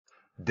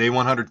Day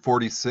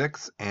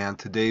 146, and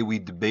today we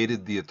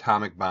debated the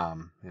atomic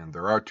bomb, and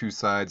there are two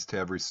sides to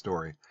every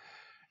story.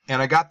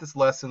 And I got this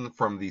lesson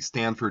from the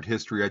Stanford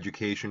History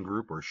Education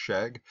Group, or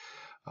SHEG,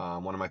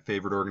 one of my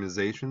favorite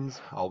organizations.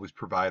 Always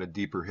provide a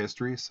deeper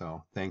history,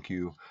 so thank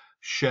you,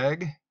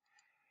 SHEG.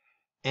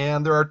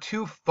 And there are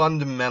two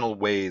fundamental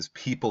ways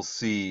people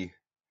see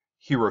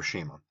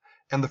Hiroshima.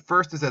 And the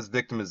first is as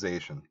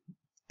victimization.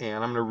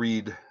 And I'm going to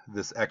read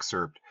this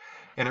excerpt,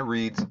 and it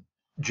reads,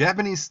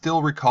 Japanese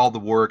still recall the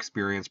war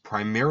experience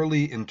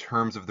primarily in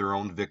terms of their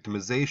own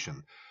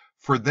victimization.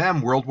 For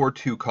them, World War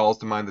II calls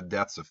to mind the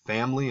deaths of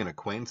family and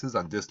acquaintances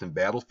on distant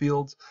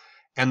battlefields,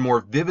 and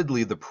more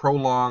vividly the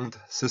prolonged,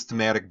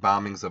 systematic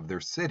bombings of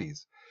their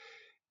cities.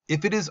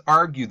 If it is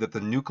argued that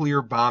the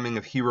nuclear bombing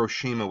of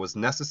Hiroshima was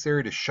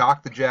necessary to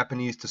shock the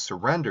Japanese to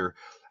surrender,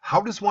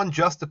 how does one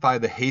justify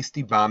the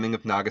hasty bombing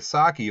of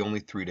Nagasaki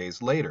only 3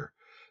 days later,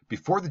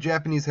 before the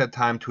Japanese had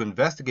time to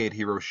investigate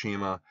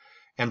Hiroshima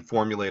and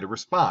formulate a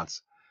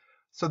response?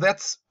 So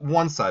that's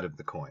one side of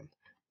the coin,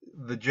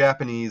 the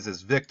Japanese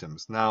as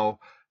victims. Now,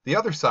 the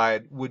other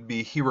side would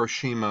be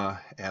Hiroshima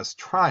as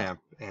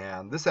triumph,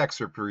 and this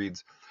excerpt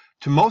reads,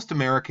 To most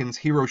Americans,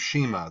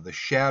 Hiroshima, the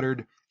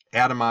shattered,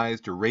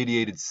 atomized,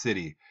 irradiated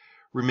city,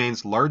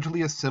 remains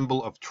largely a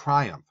symbol of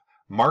triumph,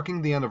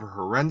 marking the end of a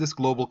horrendous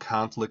global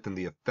conflict and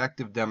the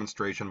effective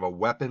demonstration of a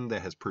weapon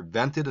that has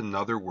prevented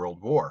another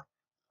world war.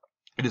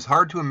 It is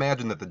hard to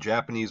imagine that the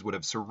Japanese would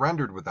have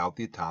surrendered without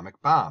the atomic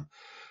bomb.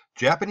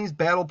 Japanese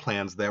battle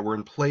plans that were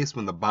in place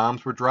when the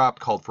bombs were dropped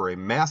called for a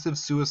massive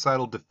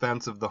suicidal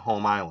defense of the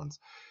home islands,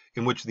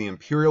 in which the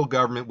imperial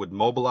government would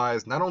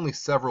mobilize not only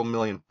several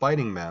million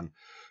fighting men,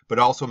 but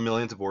also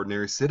millions of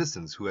ordinary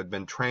citizens who had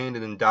been trained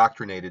and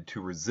indoctrinated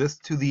to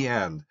resist to the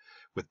end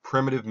with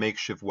primitive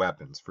makeshift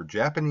weapons. For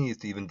Japanese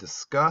to even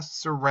discuss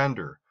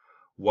surrender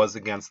was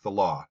against the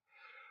law.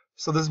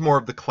 So this is more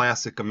of the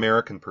classic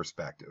American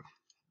perspective.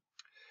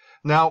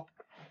 Now,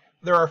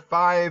 there are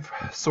 5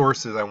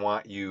 sources I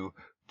want you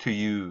to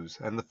use,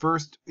 and the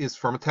first is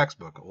from a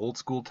textbook, an old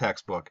school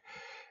textbook,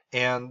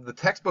 and the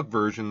textbook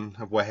version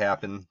of what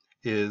happened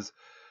is,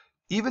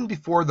 even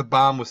before the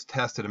bomb was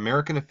tested,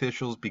 American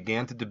officials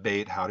began to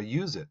debate how to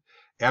use it.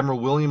 Admiral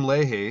William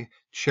Leahy,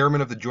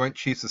 chairman of the Joint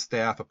Chiefs of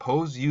Staff,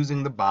 opposed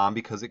using the bomb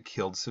because it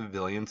killed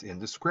civilians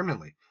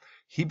indiscriminately.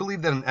 He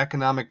believed that an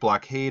economic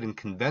blockade and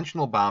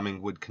conventional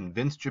bombing would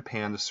convince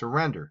Japan to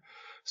surrender.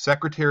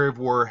 Secretary of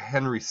War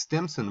Henry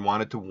Stimson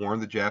wanted to warn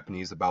the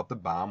Japanese about the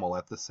bomb while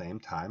at the same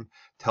time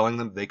telling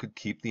them they could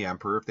keep the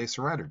emperor if they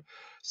surrendered.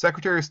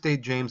 Secretary of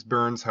State James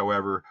Burns,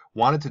 however,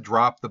 wanted to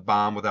drop the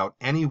bomb without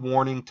any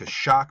warning to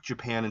shock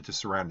Japan into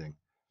surrendering.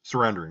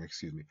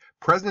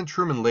 President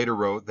Truman later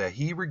wrote that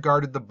he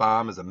regarded the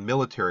bomb as a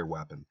military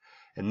weapon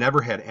and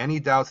never had any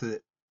doubts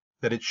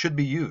that it should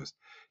be used.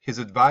 His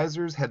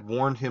advisors had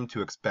warned him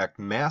to expect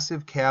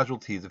massive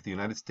casualties if the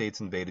United States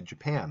invaded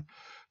Japan.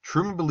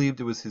 Truman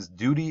believed it was his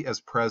duty as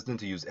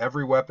president to use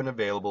every weapon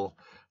available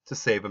to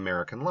save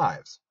American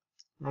lives.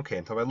 Okay,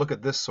 until I look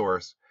at this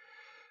source,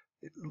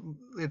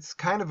 it's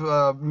kind of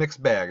a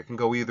mixed bag. It can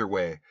go either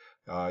way.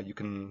 You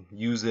can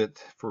use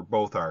it for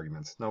both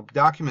arguments. Now,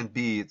 document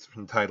B, it's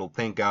entitled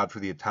Thank God for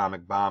the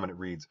Atomic Bomb, and it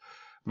reads,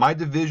 My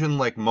division,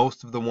 like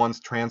most of the ones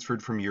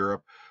transferred from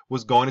Europe,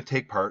 was going to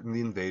take part in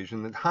the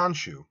invasion at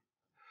Honshu.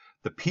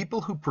 The people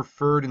who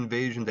preferred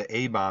invasion to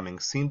A-bombing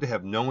seemed to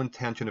have no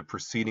intention of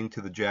proceeding to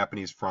the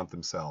Japanese front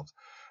themselves.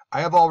 I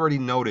have already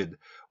noted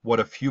what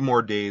a few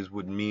more days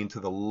would mean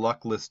to the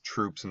luckless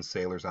troops and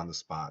sailors on the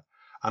spot.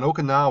 On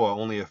Okinawa,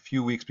 only a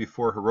few weeks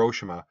before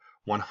Hiroshima,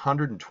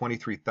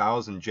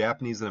 123,000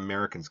 Japanese and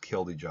Americans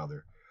killed each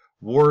other.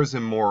 War is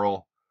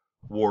immoral.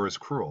 War is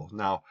cruel.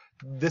 Now,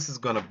 this is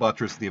going to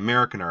buttress the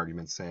American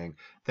argument, saying,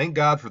 thank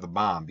God for the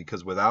bomb,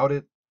 because without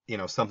it,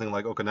 something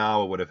like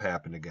Okinawa would have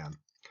happened again.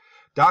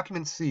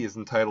 Document C is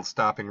entitled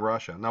Stopping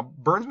Russia. Now,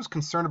 Burns was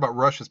concerned about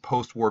Russia's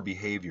post-war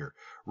behavior.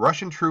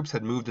 Russian troops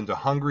had moved into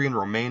Hungary and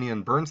Romania,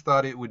 and Burns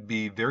thought it would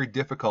be very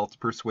difficult to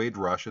persuade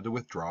Russia to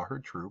withdraw her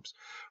troops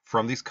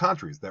from these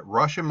countries, that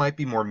Russia might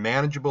be more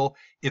manageable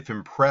if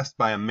impressed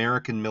by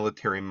American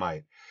military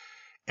might,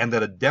 and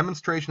that a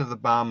demonstration of the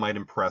bomb might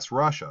impress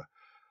Russia.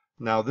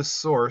 Now, this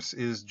source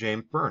is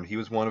James Byrne. He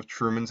was one of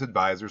Truman's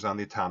advisors on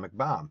the atomic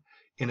bomb.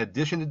 In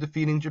addition to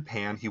defeating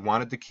Japan, he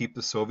wanted to keep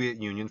the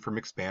Soviet Union from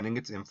expanding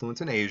its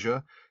influence in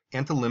Asia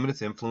and to limit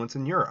its influence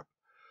in Europe.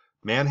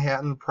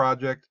 Manhattan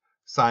Project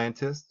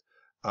scientists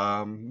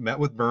met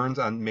with Burns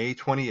on May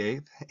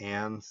 28th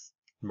and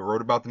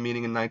wrote about the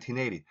meeting in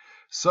 1980.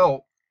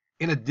 So,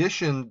 in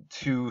addition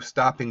to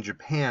stopping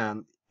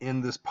Japan in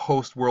this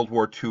post-World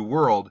War II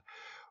world,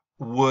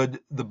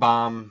 would the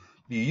bomb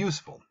be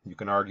useful? You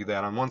can argue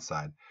that on one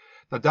side.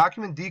 Now,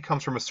 document D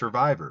comes from a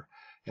survivor.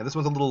 And this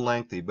one's a little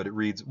lengthy, but it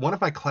reads, One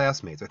of my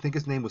classmates, I think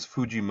his name was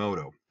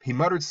Fujimoto, he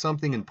muttered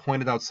something and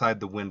pointed outside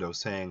the window,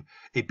 saying,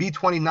 A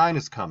B-29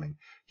 is coming.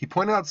 He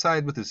pointed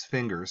outside with his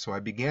finger, so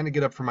I began to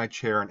get up from my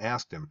chair and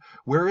asked him,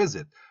 Where is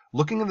it?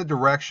 Looking in the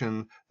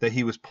direction that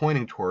he was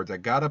pointing towards, I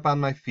got up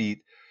on my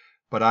feet,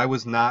 but I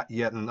was not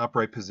yet in an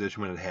upright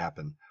position when it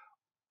happened.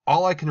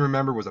 All I can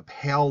remember was a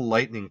pale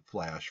lightning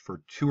flash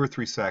for 2 or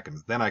 3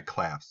 seconds. Then I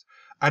collapsed.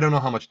 I don't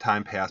know how much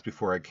time passed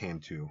before I came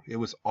to. It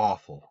was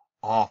awful,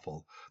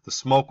 awful. The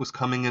smoke was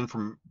coming in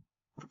from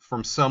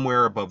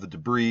somewhere above the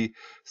debris.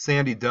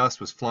 Sandy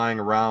dust was flying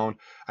around.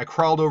 I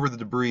crawled over the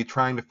debris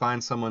trying to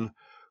find someone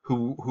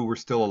who were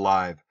still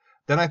alive.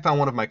 Then I found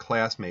one of my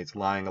classmates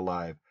lying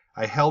alive.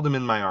 I held him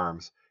in my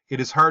arms.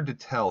 It is hard to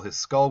tell. His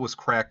skull was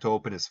cracked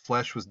open. His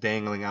flesh was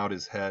dangling out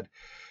his head.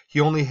 He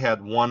only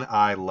had one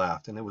eye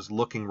left, and it was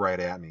looking right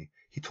at me.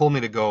 He told me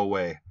to go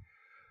away.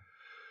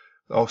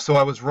 Oh, so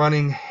I was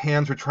running.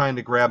 Hands were trying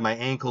to grab my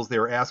ankles. They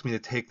were asking me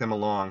to take them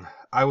along.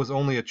 I was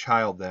only a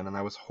child then, and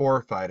I was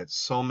horrified at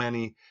so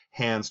many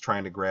hands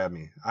trying to grab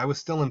me. I was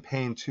still in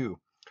pain, too.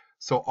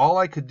 So all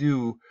I could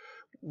do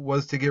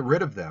was to get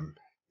rid of them.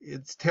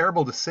 It's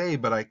terrible to say,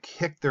 but I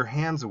kicked their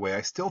hands away.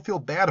 I still feel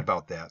bad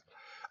about that.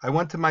 I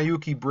went to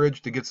Mayuki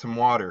Bridge to get some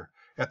water.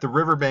 At the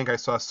riverbank, I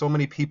saw so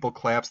many people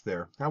collapse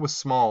there. I was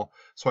small,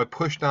 so I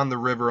pushed down the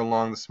river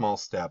along the small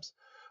steps.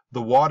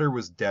 The water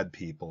was dead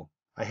people.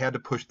 I had to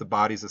push the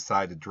bodies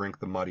aside to drink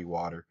the muddy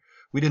water.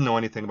 We didn't know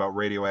anything about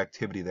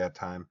radioactivity that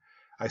time.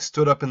 I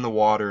stood up in the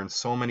water, and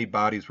so many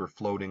bodies were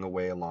floating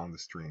away along the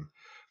stream.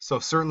 So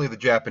certainly the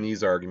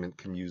Japanese argument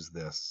can use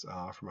this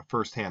from a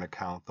first-hand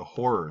account, the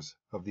horrors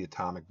of the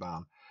atomic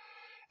bomb.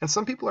 And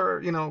some people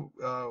are,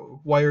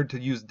 wired to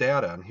use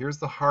data. And here's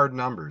the hard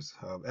numbers.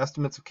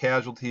 Estimates of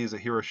casualties at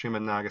Hiroshima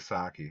and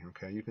Nagasaki.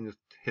 Okay, you can just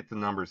hit the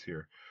numbers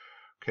here.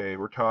 Okay,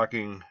 we're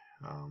talking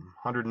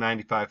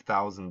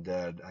 195,000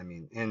 dead. I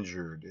mean,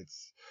 injured.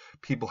 It's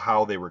people,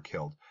 how they were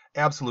killed.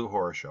 Absolute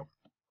horror show.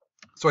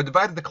 So I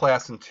divided the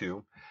class in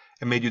two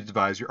and made you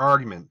devise your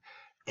argument.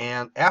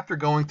 And after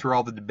going through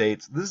all the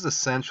debates, this is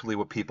essentially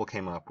what people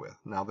came up with.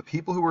 Now, the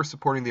people who were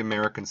supporting the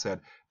Americans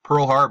said,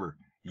 Pearl Harbor,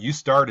 you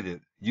started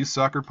it. You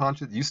sucker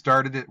punched it. You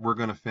started it. We're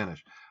going to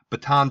finish.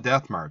 Bataan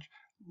Death March.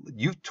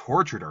 You've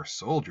tortured our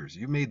soldiers.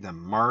 You made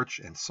them march,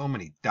 and so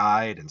many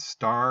died and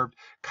starved.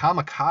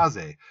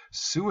 Kamikaze.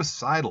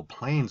 Suicidal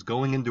planes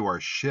going into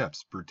our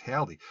ships.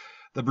 Brutality.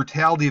 The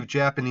brutality of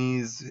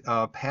Japanese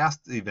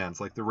past events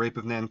like the rape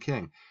of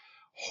Nanking.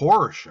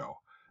 Horror show.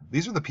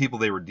 These are the people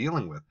they were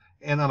dealing with.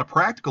 And on a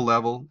practical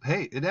level,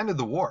 hey, it ended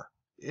the war.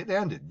 It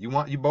ended.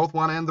 You both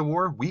want to end the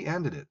war? We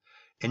ended it.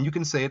 And you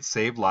can say it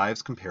saved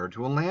lives compared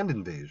to a land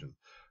invasion.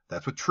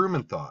 That's what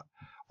Truman thought.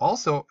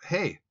 Also,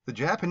 hey, the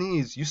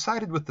Japanese, you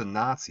sided with the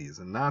Nazis,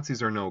 and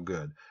Nazis are no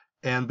good.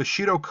 And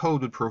Bushido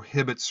Code would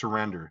prohibit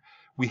surrender.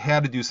 We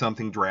had to do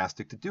something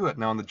drastic to do it.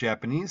 Now, on the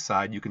Japanese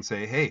side, you can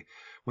say, hey,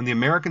 when the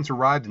Americans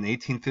arrived in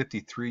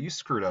 1853, you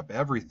screwed up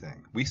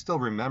everything. We still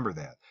remember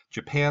that.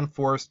 Japan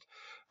forced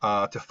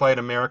to fight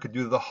America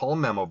due to the Hull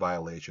Memo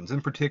violations,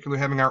 in particular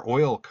having our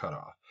oil cut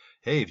off.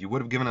 Hey, if you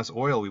would have given us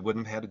oil, we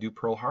wouldn't have had to do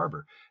Pearl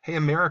Harbor. Hey,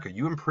 America,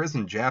 you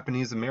imprisoned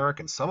Japanese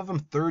Americans, some of them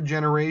third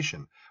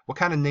generation. What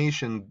kind of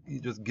nation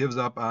just gives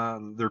up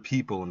on their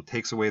people and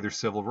takes away their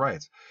civil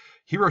rights?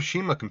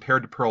 Hiroshima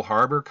compared to Pearl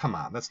Harbor? Come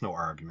on, that's no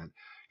argument.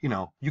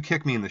 You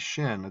kick me in the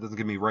shin, it doesn't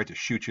give me right to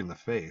shoot you in the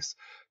face.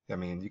 I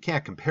mean, you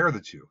can't compare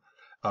the two.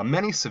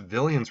 Many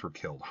civilians were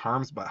killed,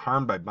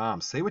 harmed by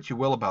bombs. Say what you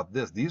will about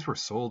this. These were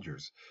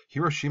soldiers.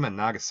 Hiroshima and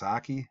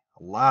Nagasaki,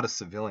 a lot of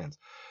civilians.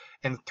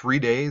 And 3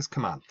 days,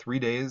 come on, 3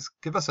 days,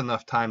 give us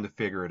enough time to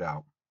figure it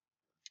out.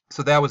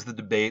 So that was the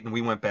debate, and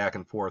we went back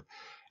and forth.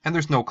 And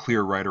there's no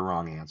clear right or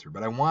wrong answer,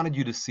 but I wanted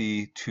you to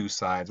see two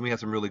sides, and we had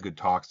some really good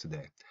talks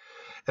today.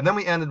 And then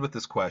we ended with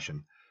this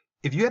question.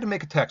 If you had to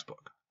make a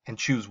textbook and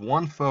choose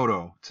one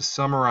photo to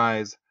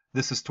summarize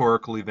this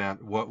historical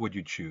event, what would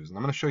you choose? And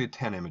I'm going to show you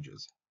 10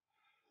 images.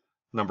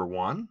 Number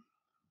 1,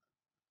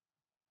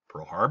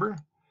 Pearl Harbor.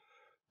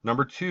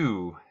 Number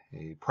 2,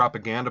 a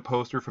propaganda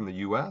poster from the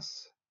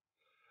U.S.,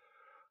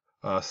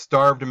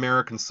 starved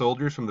American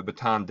soldiers from the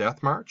Bataan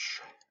Death March.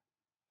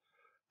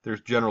 There's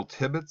General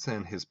Tibbets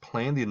and his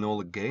plane, the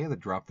Enola Gay, that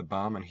dropped the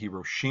bomb on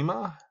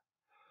Hiroshima.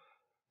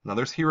 Now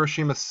there's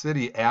Hiroshima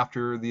City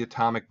after the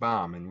atomic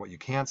bomb, and what you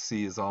can't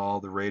see is all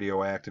the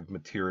radioactive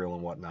material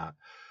and whatnot,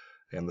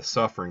 and the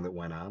suffering that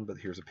went on. But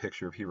here's a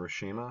picture of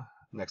Hiroshima.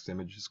 Next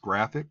image is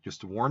graphic,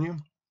 just to warn you.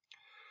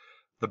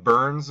 The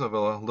burns of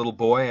a little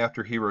boy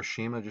after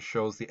Hiroshima just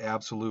shows the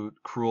absolute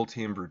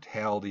cruelty and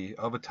brutality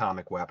of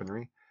atomic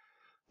weaponry.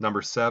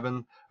 Number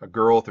 7, a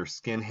girl with her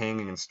skin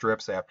hanging in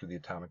strips after the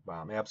atomic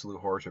bomb. Absolute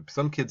horror.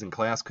 Some kids in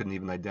class couldn't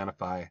even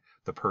identify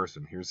the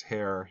person. Here's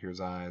hair, here's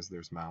eyes,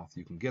 there's mouth.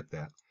 You can get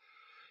that.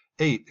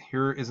 8,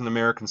 here is an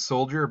American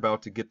soldier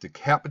about to get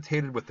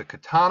decapitated with the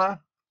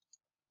katana.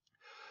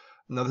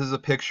 Now this is a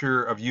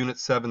picture of Unit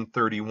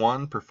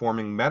 731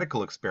 performing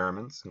medical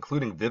experiments,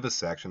 including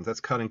vivisections. That's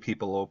cutting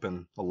people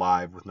open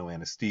alive with no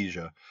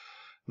anesthesia.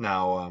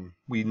 Now,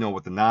 we know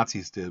what the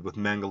Nazis did with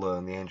Mengele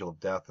and the Angel of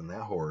Death in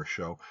that horror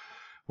show.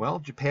 Well,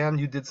 Japan,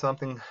 you did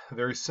something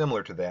very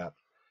similar to that.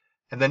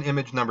 And then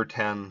image number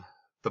 10,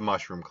 the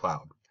mushroom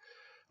cloud.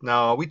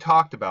 Now, we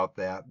talked about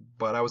that,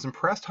 but I was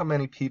impressed how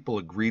many people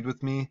agreed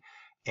with me,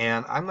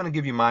 and I'm going to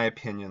give you my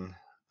opinion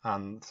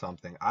on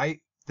something.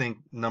 I think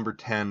number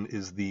 10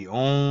 is the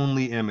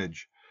only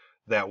image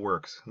that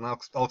works. And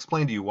I'll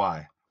explain to you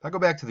why. If I go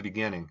back to the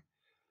beginning,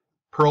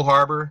 Pearl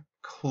Harbor,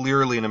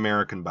 clearly an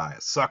American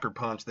bias. Sucker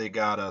punch, they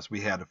got us,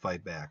 we had to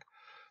fight back.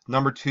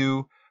 Number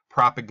two,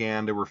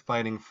 propaganda, we're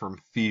fighting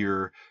from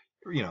fear,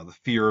 the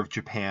fear of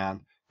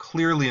Japan,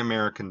 clearly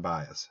American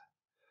bias.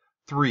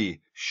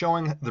 Three,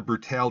 showing the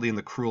brutality and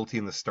the cruelty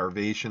and the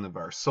starvation of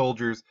our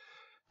soldiers,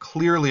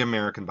 clearly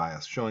American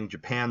bias, showing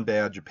Japan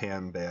bad,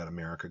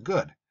 America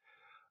good.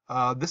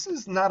 This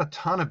is not a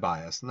ton of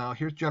bias. Now,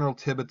 here's General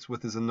Tibbets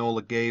with his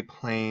Enola Gay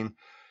plane.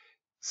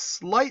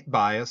 Slight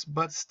bias,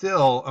 but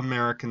still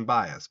American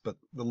bias, but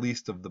the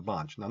least of the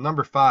bunch. Now,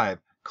 number five,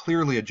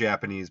 clearly a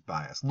Japanese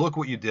bias. Look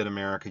what you did,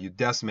 America. You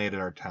decimated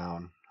our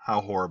town. How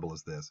horrible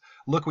is this?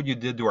 Look what you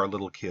did to our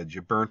little kids.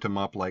 You burnt them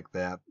up like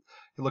that.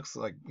 It looks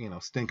like,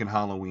 stinking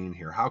Halloween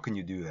here. How can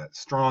you do that?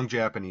 Strong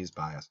Japanese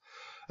bias.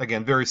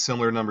 Again, very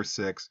similar to number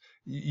six.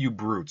 You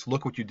brutes.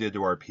 Look what you did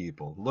to our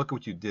people. Look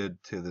what you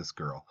did to this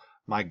girl.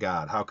 My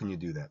God, how can you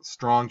do that?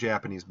 Strong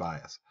Japanese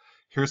bias.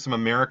 Here's some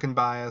American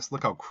bias.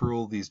 Look how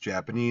cruel these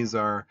Japanese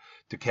are,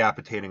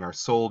 decapitating our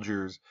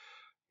soldiers.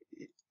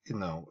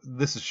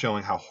 This is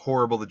showing how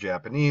horrible the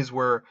Japanese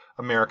were.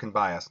 American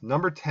bias.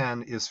 Number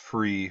 10 is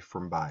free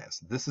from bias.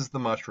 This is the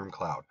mushroom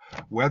cloud.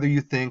 Whether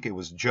you think it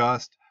was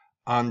just,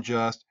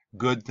 unjust,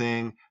 good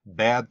thing,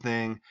 bad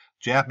thing,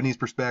 Japanese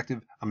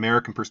perspective,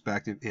 American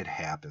perspective, it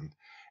happened.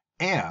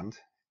 And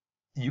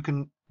you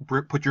can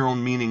put your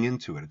own meaning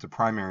into it. It's a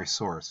primary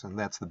source, and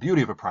that's the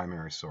beauty of a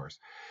primary source.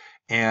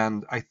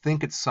 And I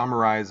think it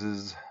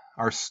summarizes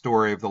our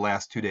story of the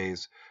last 2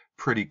 days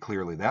pretty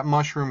clearly. That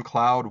mushroom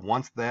cloud,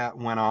 once that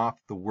went off,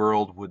 the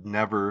world would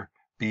never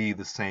be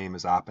the same,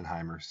 as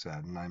Oppenheimer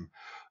said. And I'm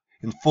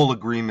in full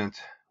agreement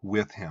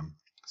with him.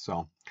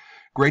 So,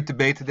 great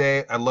debate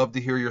today. I'd love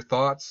to hear your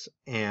thoughts.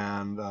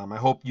 And I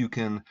hope you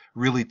can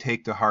really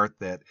take to heart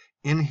that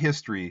in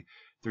history,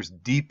 there's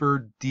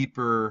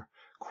deeper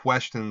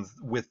questions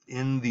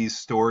within these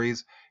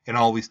stories, and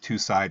always two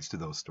sides to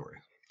those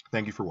stories.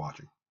 Thank you for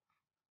watching.